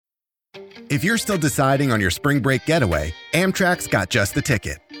If you're still deciding on your spring break getaway, Amtrak's got just the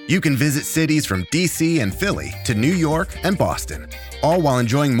ticket. You can visit cities from D.C. and Philly to New York and Boston, all while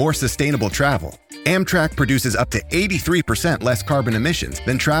enjoying more sustainable travel. Amtrak produces up to 83% less carbon emissions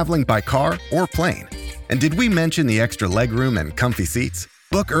than traveling by car or plane. And did we mention the extra legroom and comfy seats?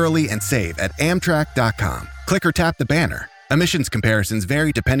 Book early and save at Amtrak.com. Click or tap the banner. Emissions comparisons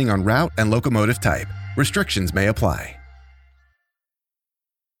vary depending on route and locomotive type. Restrictions may apply.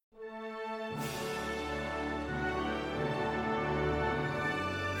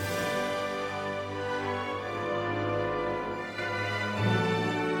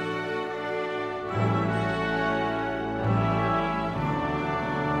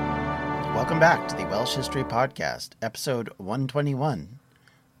 Welcome back to the Welsh History Podcast, episode 121,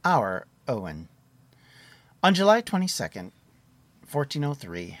 Our Owain. On July 22nd,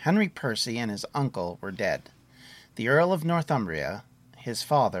 1403, Henry Percy and his uncle were dead. The Earl of Northumbria, his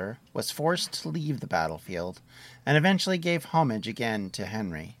father, was forced to leave the battlefield and eventually gave homage again to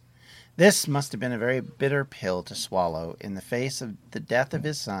Henry. This must have been a very bitter pill to swallow in the face of the death of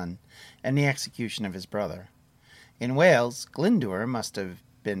his son and the execution of his brother. In Wales, Glyndŵr must have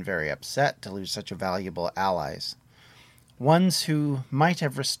been very upset to lose such valuable allies, ones who might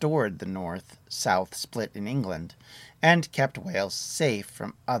have restored the north-south split in England and kept Wales safe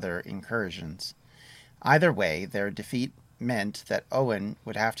from other incursions. Either way, their defeat meant that Owain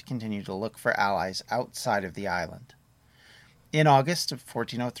would have to continue to look for allies outside of the island. In August of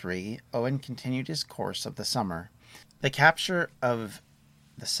 1403, Owain continued his course of the summer. The capture of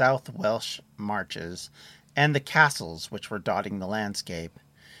the South Welsh marches and the castles which were dotting the landscape.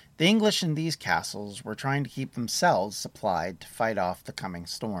 The English in these castles were trying to keep themselves supplied to fight off the coming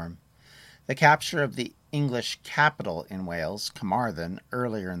storm. The capture of the English capital in Wales, Carmarthen,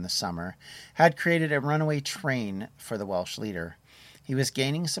 earlier in the summer, had created a runaway train for the Welsh leader. He was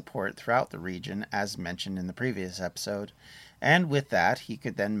gaining support throughout the region, as mentioned in the previous episode, and with that he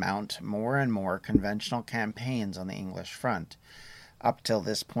could then mount more and more conventional campaigns on the English front. Up till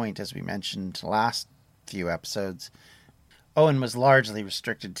this point, as we mentioned last few episodes, Owain was largely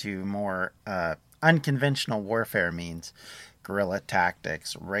restricted to more unconventional warfare means, guerrilla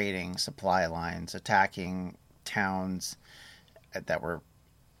tactics, raiding supply lines, attacking towns that were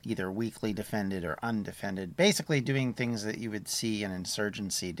either weakly defended or undefended, basically doing things that you would see an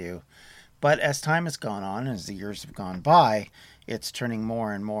insurgency do. But as time has gone on, as the years have gone by, it's turning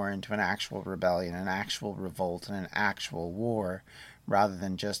more and more into an actual rebellion, an actual revolt, and an actual war, rather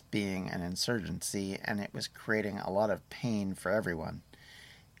than just being an insurgency, and it was creating a lot of pain for everyone.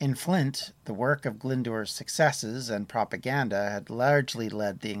 In Flint, the work of Glyndŵr's successes and propaganda had largely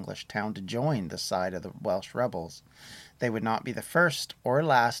led the English town to join the side of the Welsh rebels. They would not be the first or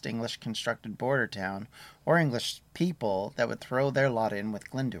last English-constructed border town or English people that would throw their lot in with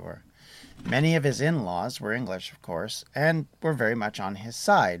Glyndŵr. Many of his in-laws were English, of course, and were very much on his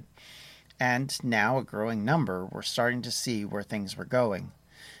side. And now a growing number were starting to see where things were going.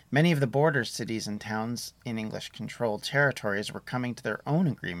 Many of the border cities and towns in English-controlled territories were coming to their own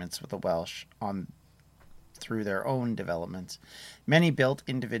agreements with the Welsh through their own developments. Many built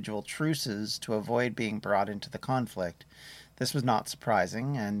individual truces to avoid being brought into the conflict. This was not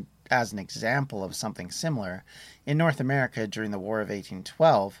surprising, and as an example of something similar, in North America during the War of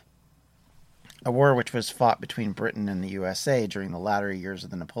 1812, a war which was fought between Britain and the USA during the latter years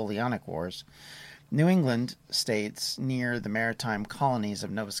of the Napoleonic Wars, New England states near the maritime colonies of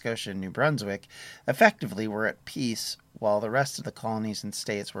Nova Scotia and New Brunswick effectively were at peace, while the rest of the colonies and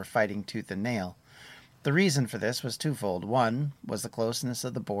states were fighting tooth and nail. The reason for this was twofold. One was the closeness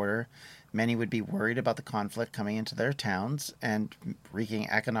of the border. Many would be worried about the conflict coming into their towns and wreaking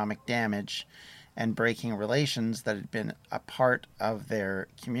economic damage and breaking relations that had been a part of their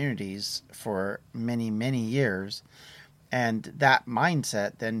communities for many, many years. And that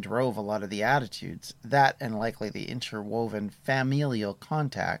mindset then drove a lot of the attitudes. That, and likely the interwoven familial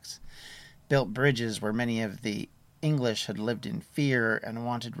contacts, built bridges where many of the English had lived in fear and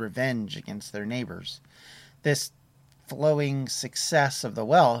wanted revenge against their neighbors. This flowing success of the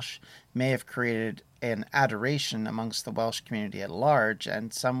Welsh may have created an adoration amongst the Welsh community at large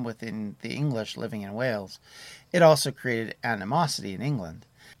and some within the English living in Wales. It also created animosity in England.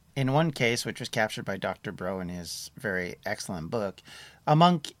 In one case, which was captured by Dr. Brough in his very excellent book, a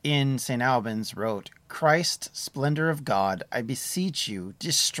monk in St. Albans wrote, "Christ, splendor of God, I beseech you,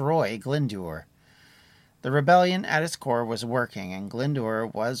 destroy Glyndŵr." The rebellion at its core was working, and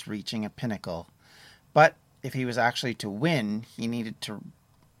Glyndŵr was reaching a pinnacle. But if he was actually to win, he needed to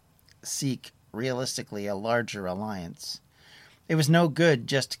seek realistically a larger alliance. It was no good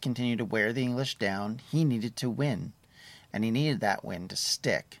just to continue to wear the English down. He needed to win, and he needed that win to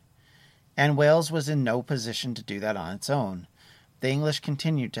stick. And Wales was in no position to do that on its own. The English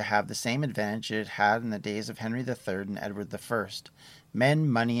continued to have the same advantage it had in the days of Henry III and Edward I: men,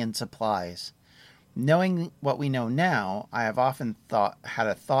 money, and supplies. Knowing what we know now, I have often had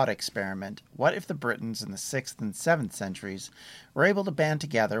a thought experiment. What if the Britons in the 6th and 7th centuries were able to band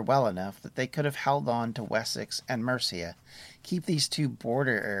together well enough that they could have held on to Wessex and Mercia, keep these two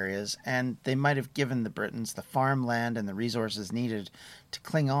border areas, and they might have given the Britons the farmland and the resources needed to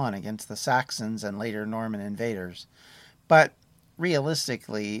cling on against the Saxons and later Norman invaders. But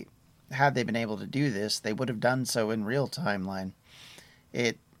realistically, had they been able to do this, they would have done so in real timeline.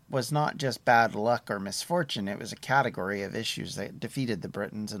 It was not just bad luck or misfortune, it was a category of issues that defeated the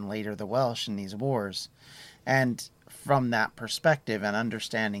Britons and later the Welsh in these wars. And from that perspective and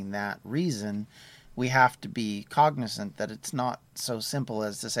understanding that reason, we have to be cognizant that it's not so simple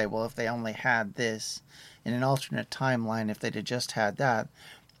as to say, well, if they only had this in an alternate timeline, if they'd have just had that.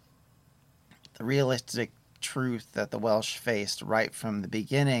 The realistic truth that the Welsh faced right from the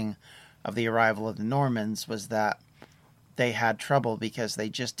beginning of the arrival of the Normans was that they had trouble because they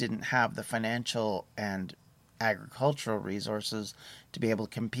just didn't have the financial and agricultural resources to be able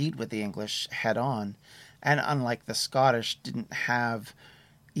to compete with the English head on. And unlike the Scottish, didn't have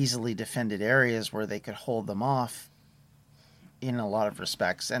easily defended areas where they could hold them off in a lot of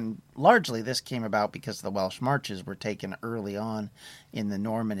respects. And largely this came about because the Welsh marches were taken early on in the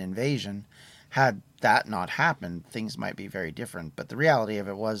Norman invasion. Had that not happened, things might be very different. But the reality of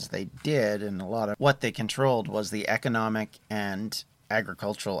it was they did, and a lot of what they controlled was the economic and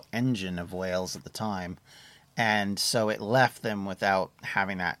agricultural engine of Wales at the time. And so it left them without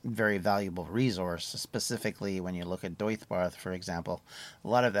having that very valuable resource. Specifically, when you look at Dwythbarth, for example, a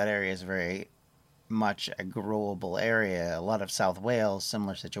lot of that area is very much a growable area. A lot of South Wales,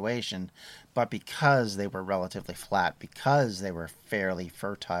 similar situation. But because they were relatively flat, because they were fairly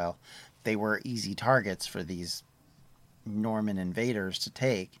fertile, they were easy targets for these Norman invaders to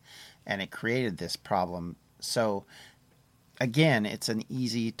take, and it created this problem. So, again, it's an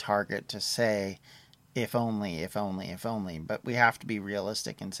easy target to say, if only, if only, if only. But we have to be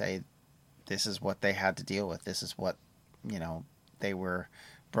realistic and say, this is what they had to deal with. This is what, they were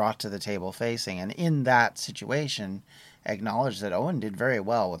brought to the table facing. And in that situation, acknowledge that Owain did very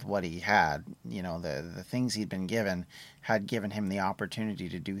well with what he had. The things he'd been given had given him the opportunity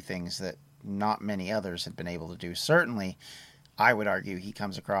to do things that not many others had been able to do. Certainly, I would argue he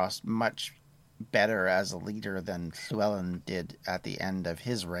comes across much better as a leader than Llewellyn did at the end of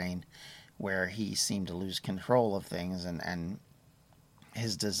his reign, where he seemed to lose control of things, and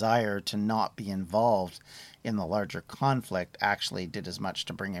his desire to not be involved in the larger conflict actually did as much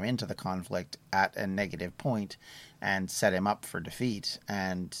to bring him into the conflict at a negative point and set him up for defeat.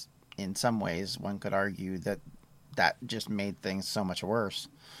 And in some ways, one could argue that that just made things so much worse.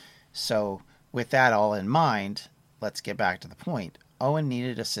 So with that all in mind, let's get back to the point. Owain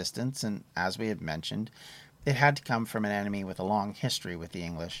needed assistance, and as we have mentioned, it had to come from an enemy with a long history with the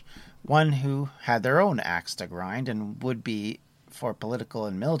English, one who had their own axe to grind and would be, for political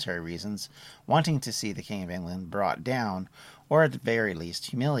and military reasons, wanting to see the King of England brought down, or at the very least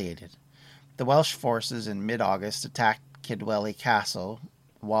humiliated. The Welsh forces in mid-August attacked Kidwelly Castle.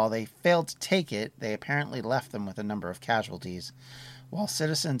 While they failed to take it, they apparently left them with a number of casualties, while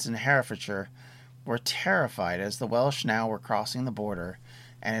citizens in Herefordshire were terrified as the Welsh now were crossing the border,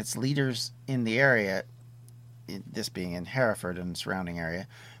 and its leaders in the area, this being in Hereford and surrounding area,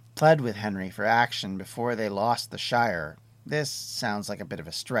 pled with Henry for action before they lost the Shire. This sounds like a bit of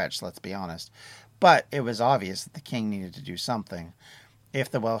a stretch, let's be honest, but it was obvious that the king needed to do something.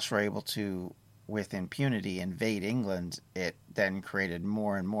 If the Welsh were able to, with impunity, invade England, it then created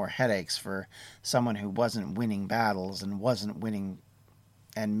more and more headaches for someone who wasn't winning battles and wasn't winning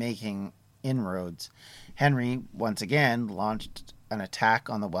and making inroads. Henry, once again, launched an attack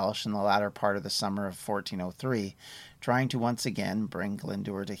on the Welsh in the latter part of the summer of 1403, trying to once again bring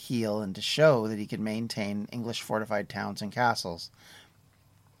Glyndŵr to heel and to show that he could maintain English fortified towns and castles.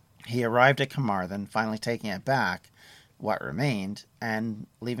 He arrived at Carmarthen, finally taking it back, what remained, and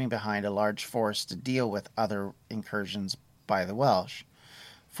leaving behind a large force to deal with other incursions by the Welsh.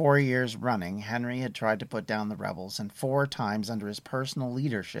 4 years running, Henry had tried to put down the rebels, and 4 times under his personal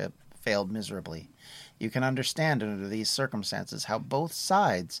leadership failed miserably. You can understand under these circumstances how both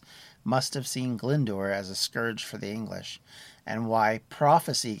sides must have seen Glyndŵr as a scourge for the English, and why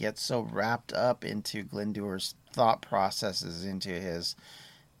prophecy gets so wrapped up into Glyndŵr's thought processes,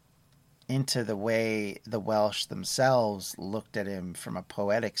 into the way the Welsh themselves looked at him from a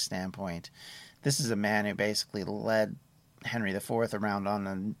poetic standpoint. This is a man who basically led Henry IV around on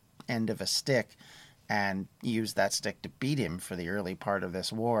the end of a stick and used that stick to beat him for the early part of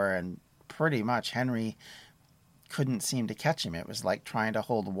this war, and pretty much Henry couldn't seem to catch him. It was like trying to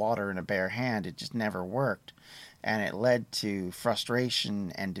hold water in a bare hand. It just never worked. And it led to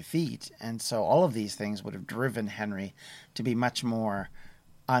frustration and defeat. And so all of these things would have driven Henry to be much more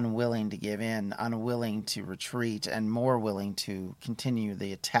unwilling to give in, unwilling to retreat, and more willing to continue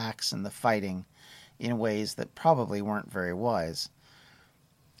the attacks and the fighting in ways that probably weren't very wise.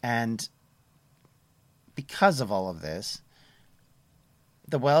 And because of all of this,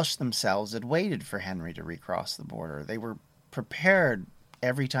 the Welsh themselves had waited for Henry to recross the border. They were prepared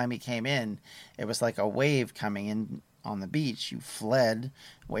every time he came in. It was like a wave coming in on the beach. You fled,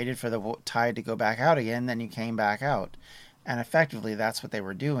 waited for the tide to go back out again, then you came back out. And effectively, that's what they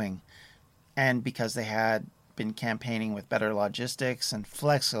were doing. And because they had been campaigning with better logistics and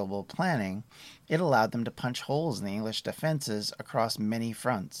flexible planning, it allowed them to punch holes in the English defenses across many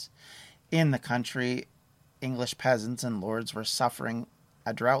fronts. In the country, English peasants and lords were suffering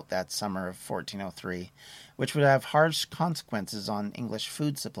a drought that summer of 1403, which would have harsh consequences on English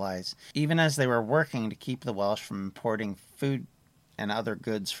food supplies. Even as they were working to keep the Welsh from importing food and other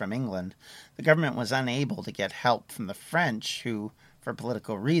goods from England, the government was unable to get help from the French, who, for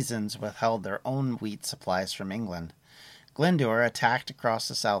political reasons, withheld their own wheat supplies from England. Glyndwr attacked across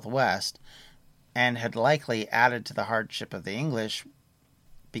the southwest and had likely added to the hardship of the English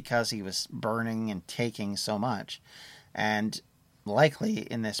because he was burning and taking so much, and likely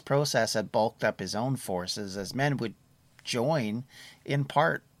in this process had bulked up his own forces as men would join in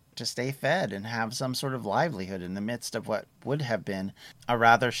part to stay fed and have some sort of livelihood in the midst of what would have been a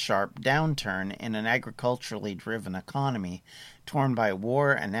rather sharp downturn in an agriculturally driven economy torn by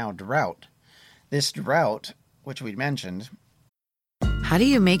war and now drought. This drought, which we'd mentioned. How do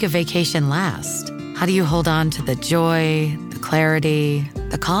you make a vacation last? How do you hold on to the joy, the clarity,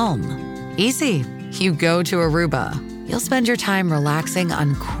 the calm? Easy. You go to Aruba. You'll spend your time relaxing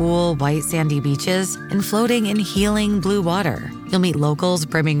on cool, white, sandy beaches and floating in healing blue water. You'll meet locals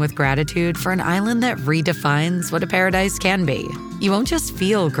brimming with gratitude for an island that redefines what a paradise can be. You won't just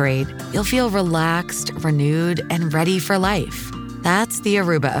feel great, you'll feel relaxed, renewed, and ready for life. That's the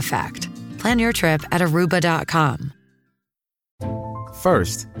Aruba effect. Plan your trip at Aruba.com.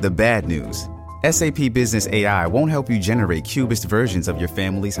 First, the bad news. SAP Business AI won't help you generate cubist versions of your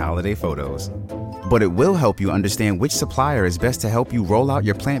family's holiday photos. But it will help you understand which supplier is best to help you roll out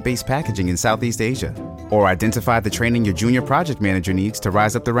your plant-based packaging in Southeast Asia, or identify the training your junior project manager needs to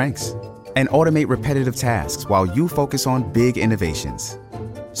rise up the ranks, and automate repetitive tasks while you focus on big innovations,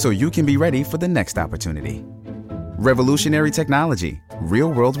 so you can be ready for the next opportunity. Revolutionary technology,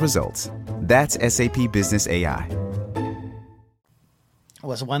 real-world results. That's SAP Business AI.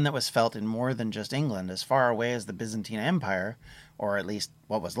 Was one that was felt in more than just England. As far away as the Byzantine Empire, or at least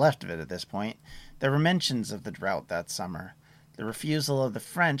what was left of it at this point, there were mentions of the drought that summer. The refusal of the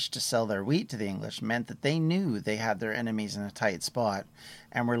French to sell their wheat to the English meant that they knew they had their enemies in a tight spot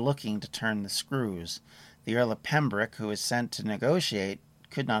and were looking to turn the screws. The Earl of Pembroke, who was sent to negotiate,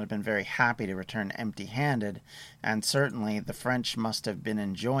 could not have been very happy to return empty-handed, and certainly the French must have been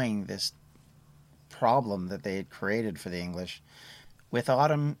enjoying this problem that they had created for the English. With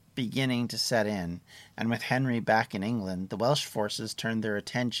autumn beginning to set in, and with Henry back in England, the Welsh forces turned their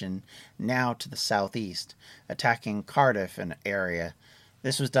attention now to the southeast, attacking Cardiff and area.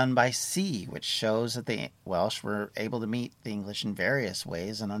 This was done by sea, which shows that the Welsh were able to meet the English in various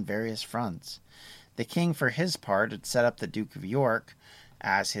ways and on various fronts. The king, for his part, had set up the Duke of York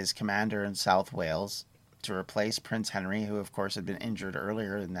as his commander in South Wales to replace Prince Henry, who of course had been injured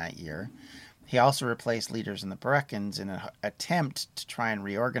earlier in that year. He also replaced leaders in the Brecons in an attempt to try and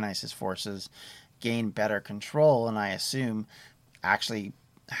reorganize his forces, gain better control, and I assume actually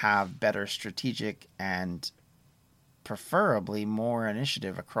have better strategic and preferably more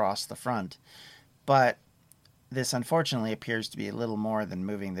initiative across the front. But this unfortunately appears to be a little more than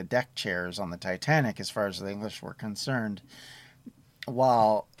moving the deck chairs on the Titanic as far as the English were concerned.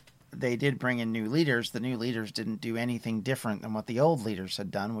 While they did bring in new leaders, the new leaders didn't do anything different than what the old leaders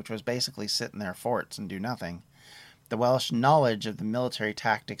had done, which was basically sit in their forts and do nothing. The Welsh knowledge of the military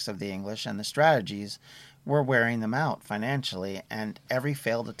tactics of the English and the strategies were wearing them out financially, and every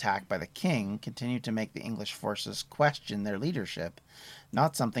failed attack by the king continued to make the English forces question their leadership,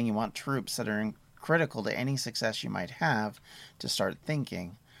 not something you want troops that are critical to any success you might have to start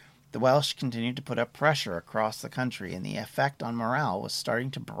thinking. The Welsh continued to put up pressure across the country, and the effect on morale was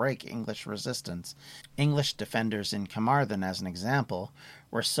starting to break English resistance. English defenders in Carmarthen, as an example,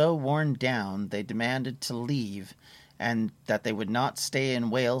 were so worn down they demanded to leave and that they would not stay in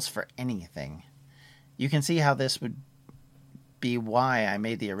Wales for anything. You can see how this would be why I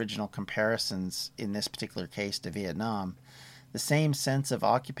made the original comparisons in this particular case to Vietnam. The same sense of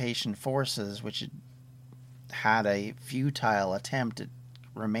occupation forces, which had a futile attempt at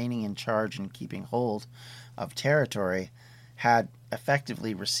remaining in charge and keeping hold of territory, had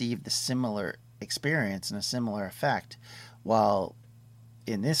effectively received the similar experience and a similar effect, while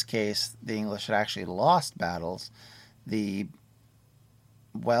in this case the English had actually lost battles. The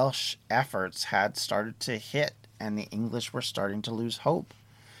Welsh efforts had started to hit, and the English were starting to lose hope.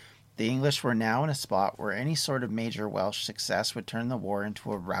 The English were now in a spot where any sort of major Welsh success would turn the war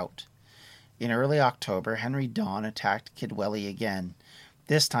into a rout. In early October, Henry Donne attacked Kidwelly again,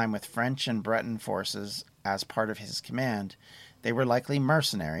 this time with French and Breton forces as part of his command. They were likely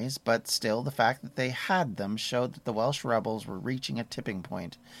mercenaries, but still the fact that they had them showed that the Welsh rebels were reaching a tipping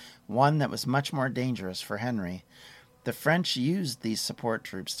point, one that was much more dangerous for Henry. The French used these support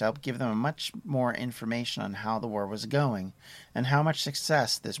troops to help give them much more information on how the war was going, and how much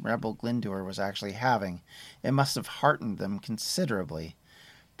success this rebel Glyndŵr was actually having. It must have heartened them considerably.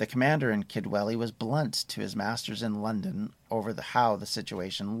 The commander in Kidwelly was blunt to his masters in London over how the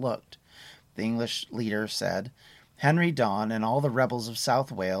situation looked. The English leader said, "Henry Donne and all the rebels of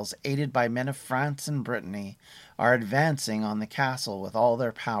South Wales, aided by men of France and Brittany, are advancing on the castle with all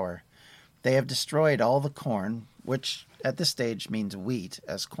their power. They have destroyed all the corn," which at this stage means wheat,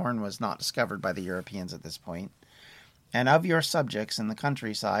 as corn was not discovered by the Europeans at this point, "and of your subjects in the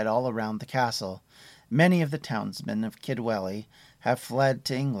countryside all around the castle. Many of the townsmen of Kidwelly have fled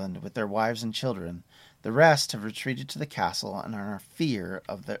to England with their wives and children. The rest have retreated to the castle and are in fear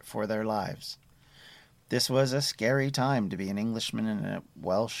for their lives." This was a scary time to be an Englishman in a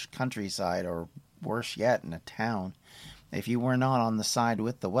Welsh countryside, or worse yet, in a town. If you were not on the side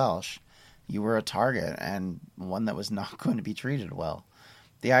with the Welsh, you were a target, and one that was not going to be treated well.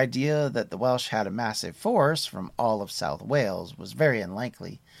 The idea that the Welsh had a massive force from all of South Wales was very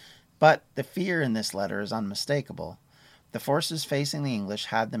unlikely, but the fear in this letter is unmistakable. The forces facing the English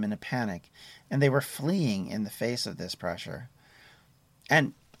had them in a panic, and they were fleeing in the face of this pressure.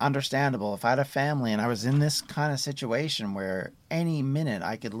 And understandable, if I had a family and I was in this kind of situation where any minute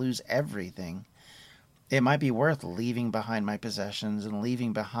I could lose everything, it might be worth leaving behind my possessions and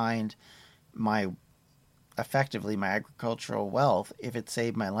leaving behind effectively my agricultural wealth if it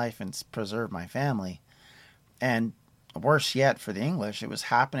saved my life and preserved my family. And worse yet for the English, it was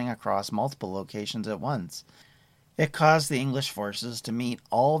happening across multiple locations at once. It caused the English forces to meet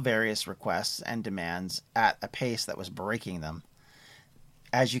all various requests and demands at a pace that was breaking them.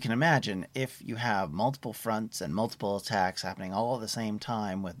 As you can imagine, if you have multiple fronts and multiple attacks happening all at the same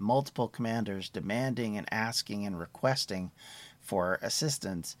time, with multiple commanders demanding and asking and requesting for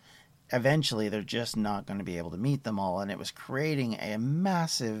assistance, eventually they're just not going to be able to meet them all, and it was creating a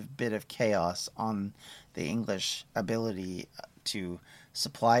massive bit of chaos on the English ability to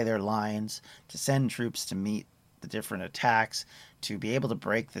supply their lines, to send troops to meet the different attacks, to be able to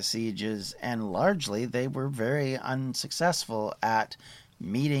break the sieges, and largely they were very unsuccessful at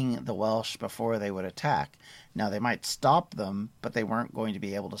meeting the Welsh before they would attack. Now, they might stop them, but they weren't going to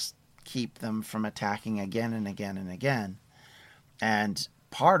be able to keep them from attacking again and again and again. And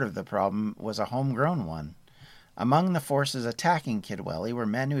part of the problem was a homegrown one. Among the forces attacking Kidwelly were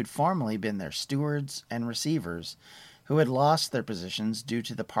men who had formerly been their stewards and receivers, who had lost their positions due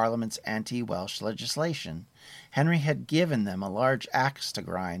to the Parliament's anti-Welsh legislation. Henry had given them a large axe to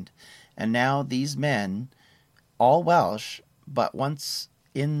grind, and now these men, all Welsh, but once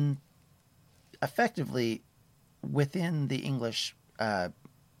effectively within the English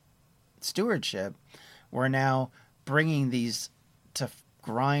stewardship, were now bringing these to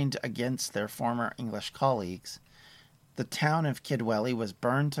grind against their former English colleagues. The town of Kidwelly was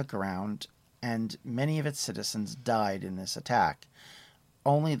burned to ground, and many of its citizens died in this attack.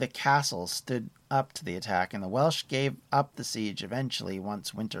 Only the castle stood up to the attack, and the Welsh gave up the siege eventually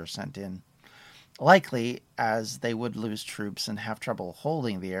once winter set in. Likely, as they would lose troops and have trouble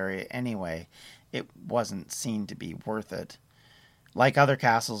holding the area anyway, it wasn't seen to be worth it. Like other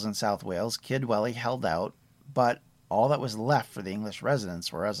castles in South Wales, Kidwelly held out, but all that was left for the English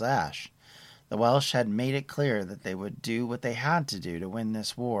residents were as ash. The Welsh had made it clear that they would do what they had to do to win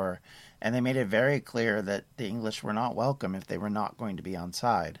this war, and they made it very clear that the English were not welcome if they were not going to be on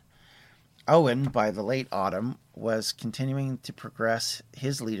side. Owain, by the late autumn, was continuing to progress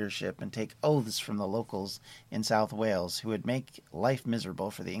his leadership and take oaths from the locals in South Wales who would make life miserable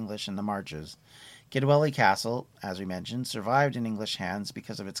for the English in the marches. Kidwelly Castle, as we mentioned, survived in English hands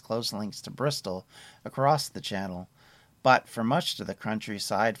because of its close links to Bristol across the Channel, but for much of the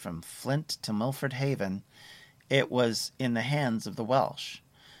countryside from Flint to Milford Haven, it was in the hands of the Welsh,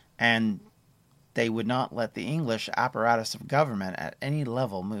 and they would not let the English apparatus of government at any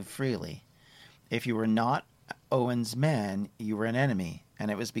level move freely. If you were not Owain's men, you were an enemy, and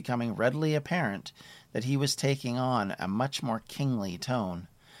it was becoming readily apparent that he was taking on a much more kingly tone,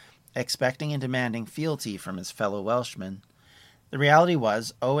 expecting and demanding fealty from his fellow Welshmen. The reality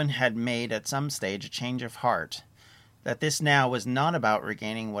was, Owain had made at some stage a change of heart, that this now was not about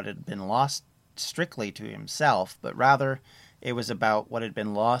regaining what had been lost strictly to himself, but rather it was about what had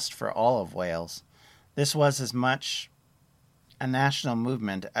been lost for all of Wales. This was as much a national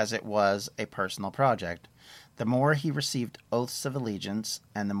movement as it was a personal project. The more he received oaths of allegiance,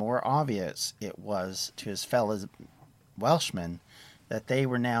 and the more obvious it was to his fellow Welshmen that they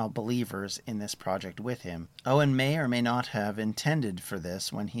were now believers in this project with him. Owain may or may not have intended for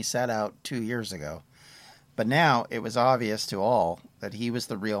this when he set out 2 years ago, but now it was obvious to all that he was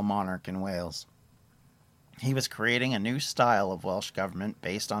the real monarch in Wales. He was creating a new style of Welsh government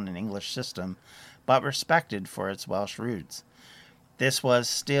based on an English system, but respected for its Welsh roots. This was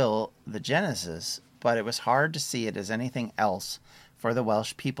still the genesis, but it was hard to see it as anything else for the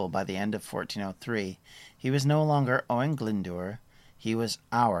Welsh people by the end of 1403. He was no longer Owain Glyndwr, he was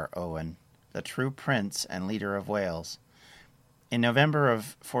Our Owain, the true prince and leader of Wales. In November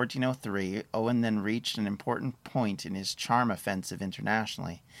of 1403, Owain then reached an important point in his charm offensive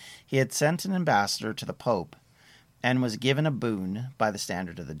internationally. He had sent an ambassador to the Pope, and was given a boon, by the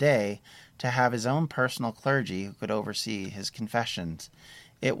standard of the day, to have his own personal clergy who could oversee his confessions.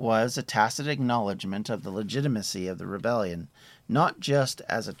 It was a tacit acknowledgement of the legitimacy of the rebellion, not just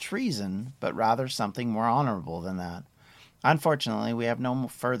as a treason, but rather something more honorable than that. Unfortunately, we have no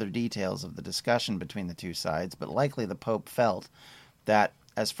further details of the discussion between the two sides, but likely the Pope felt that,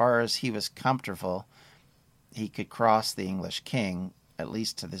 as far as he was comfortable, he could cross the English king, at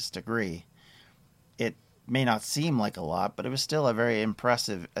least to this degree. It may not seem like a lot, but it was still a very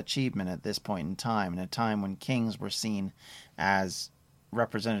impressive achievement at this point in time, in a time when kings were seen as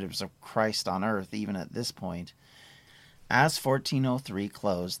representatives of Christ on earth, even at this point. As 1403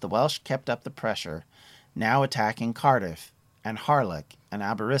 closed, the Welsh kept up the pressure, now attacking Cardiff and Harlech and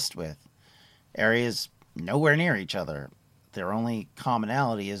Aberystwyth, areas nowhere near each other. Their only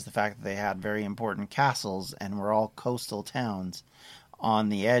commonality is the fact that they had very important castles and were all coastal towns on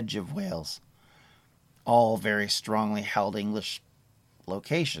the edge of Wales, all very strongly held English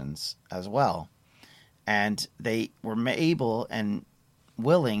locations as well. And they were able and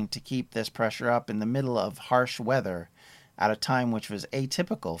willing to keep this pressure up in the middle of harsh weather at a time which was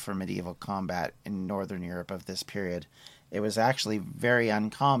atypical for medieval combat in Northern Europe of this period. It was actually very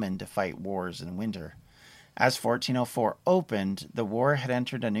uncommon to fight wars in winter. As 1404 opened, the war had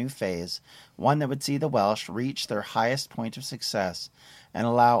entered a new phase, one that would see the Welsh reach their highest point of success and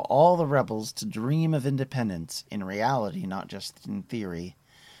allow all the rebels to dream of independence, in reality, not just in theory.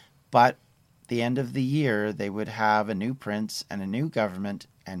 But the end of the year, they would have a new prince and a new government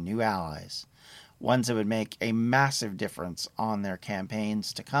and new allies, ones that would make a massive difference on their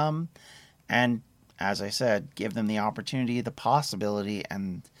campaigns to come, and, as I said, give them the opportunity, the possibility,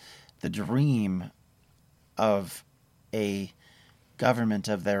 and the dream of a government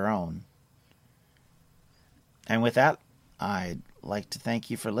of their own. And with that, I'd like to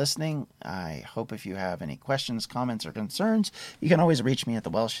thank you for listening. I hope if you have any questions, comments, or concerns, you can always reach me at the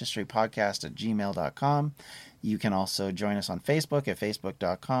Welsh History Podcast at gmail.com. You can also join us on Facebook at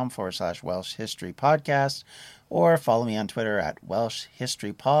facebook.com/Welsh History Podcast, or follow me on Twitter at Welsh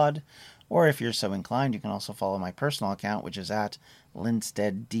History Pod. Or if you're so inclined, you can also follow my personal account, which is at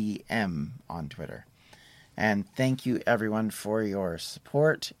LinsteadDM on Twitter. And thank you, everyone, for your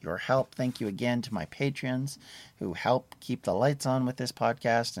support, your help. Thank you again to my Patreons who help keep the lights on with this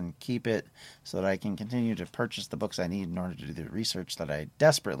podcast and keep it so that I can continue to purchase the books I need in order to do the research that I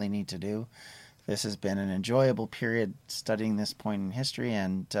desperately need to do. This has been an enjoyable period studying this point in history,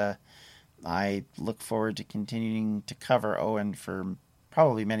 and I look forward to continuing to cover Owain for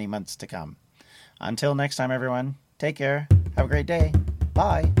probably many months to come. Until next time, everyone, take care. Have a great day.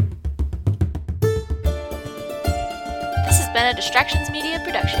 Bye. This has been a Distractions Media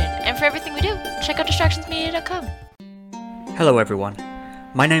production, and for everything we do, check out distractionsmedia.com. Hello everyone,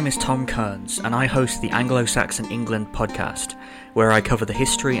 my name is Tom Kearns, and I host the Anglo-Saxon England podcast, where I cover the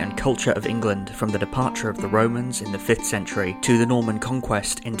history and culture of England from the departure of the Romans in the 5th century to the Norman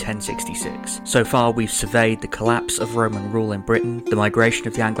conquest in 1066. So far we've surveyed the collapse of Roman rule in Britain, the migration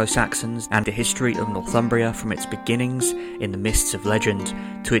of the Anglo-Saxons, and the history of Northumbria from its beginnings in the mists of legend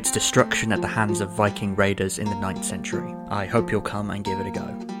to its destruction at the hands of Viking raiders in the 9th century. I hope you'll come and give it a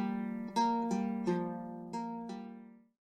go.